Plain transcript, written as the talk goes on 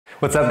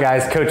What's up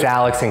guys, Coach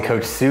Alex and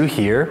Coach Sue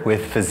here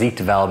with Physique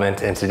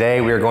Development, and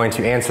today we are going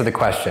to answer the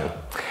question,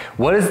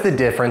 what is the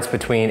difference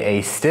between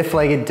a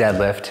stiff-legged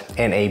deadlift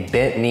and a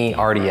bent knee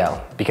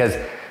RDL? Because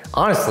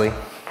honestly,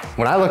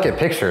 when I look at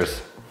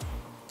pictures,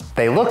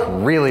 they look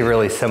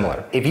really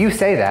similar. If you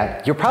say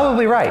that, you're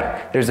probably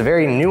right. There's a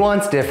very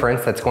nuanced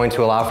difference that's going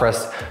to allow for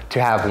us to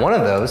have one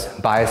of those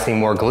biasing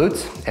more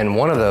glutes and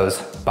one of those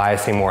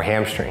biasing more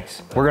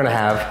hamstrings. We're gonna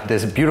have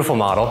this beautiful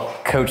model,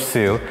 Coach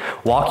Sue,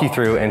 walk you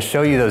through and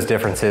show you those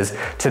differences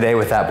today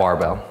with that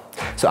barbell.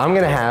 So I'm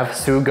gonna have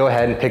Sue go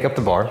ahead and pick up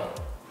the bar.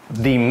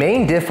 The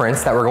main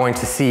difference that we're going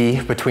to see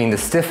between the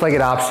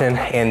stiff-legged option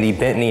and the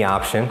bent knee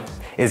option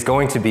is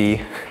going to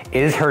be,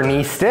 is her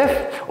knee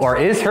stiff or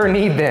is her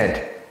knee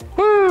bent?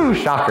 Woo,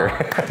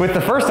 shocker. With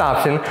the first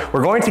option,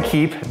 we're going to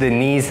keep the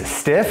knees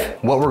stiff.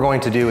 What we're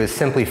going to do is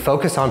simply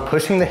focus on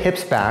pushing the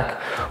hips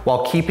back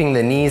while keeping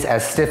the knees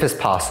as stiff as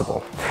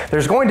possible.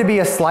 There's going to be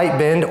a slight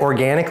bend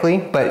organically,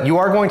 but you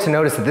are going to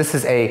notice that this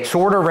is a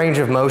shorter range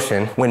of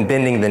motion when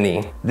bending the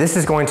knee. This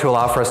is going to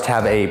allow for us to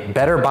have a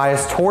better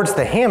bias towards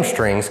the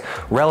hamstrings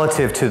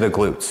relative to the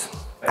glutes.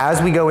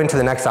 As we go into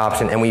the next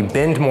option and we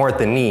bend more at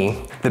the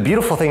knee, the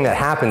beautiful thing that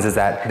happens is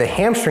that the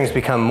hamstrings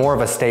become more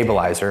of a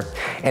stabilizer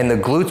and the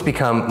glutes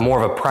become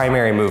more of a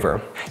primary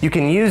mover. You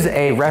can use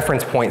a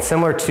reference point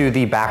similar to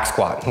the back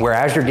squat, where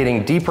as you're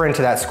getting deeper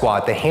into that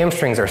squat, the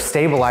hamstrings are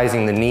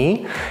stabilizing the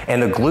knee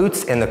and the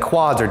glutes and the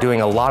quads are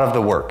doing a lot of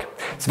the work.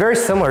 It's very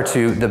similar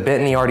to the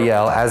bent knee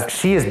RDL, as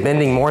she is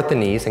bending more at the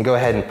knees, and go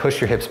ahead and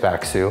push your hips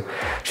back, Sue.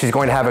 She's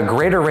going to have a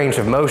greater range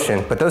of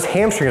motion, but those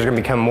hamstrings are going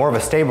to become more of a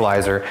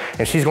stabilizer,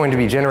 and she's going to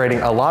be generating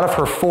a lot of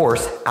her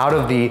force out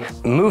of the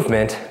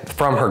movement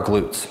from her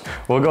glutes.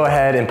 We'll go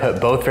ahead and put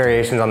both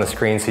variations on the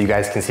screen so you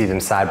guys can see them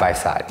side by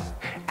side.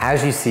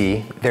 As you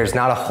see, there's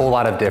not a whole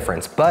lot of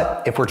difference,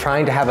 but if we're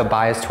trying to have a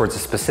bias towards a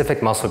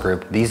specific muscle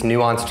group, these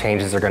nuanced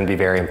changes are going to be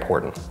very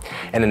important.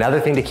 And another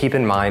thing to keep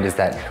in mind is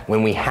that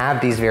when we have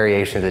these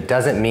variations, it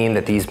doesn't mean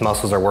that these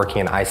muscles are working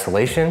in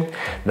isolation.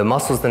 The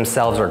muscles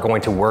themselves are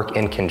going to work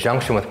in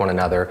conjunction with one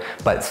another,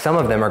 but some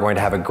of them are going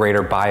to have a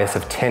greater bias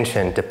of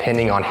tension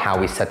depending on how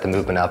we set the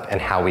movement up and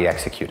how we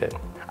execute it.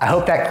 I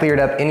hope that cleared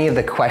up any of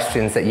the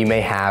questions that you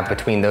may have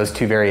between those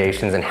two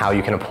variations and how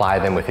you can apply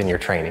them within your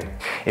training.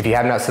 If you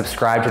have not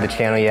subscribed to the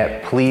channel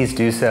yet, please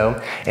do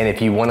so. And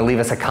if you want to leave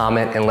us a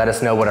comment and let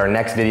us know what our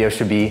next video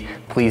should be,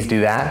 please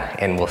do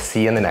that. And we'll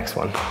see you in the next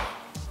one.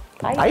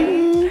 Bye.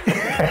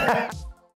 Bye.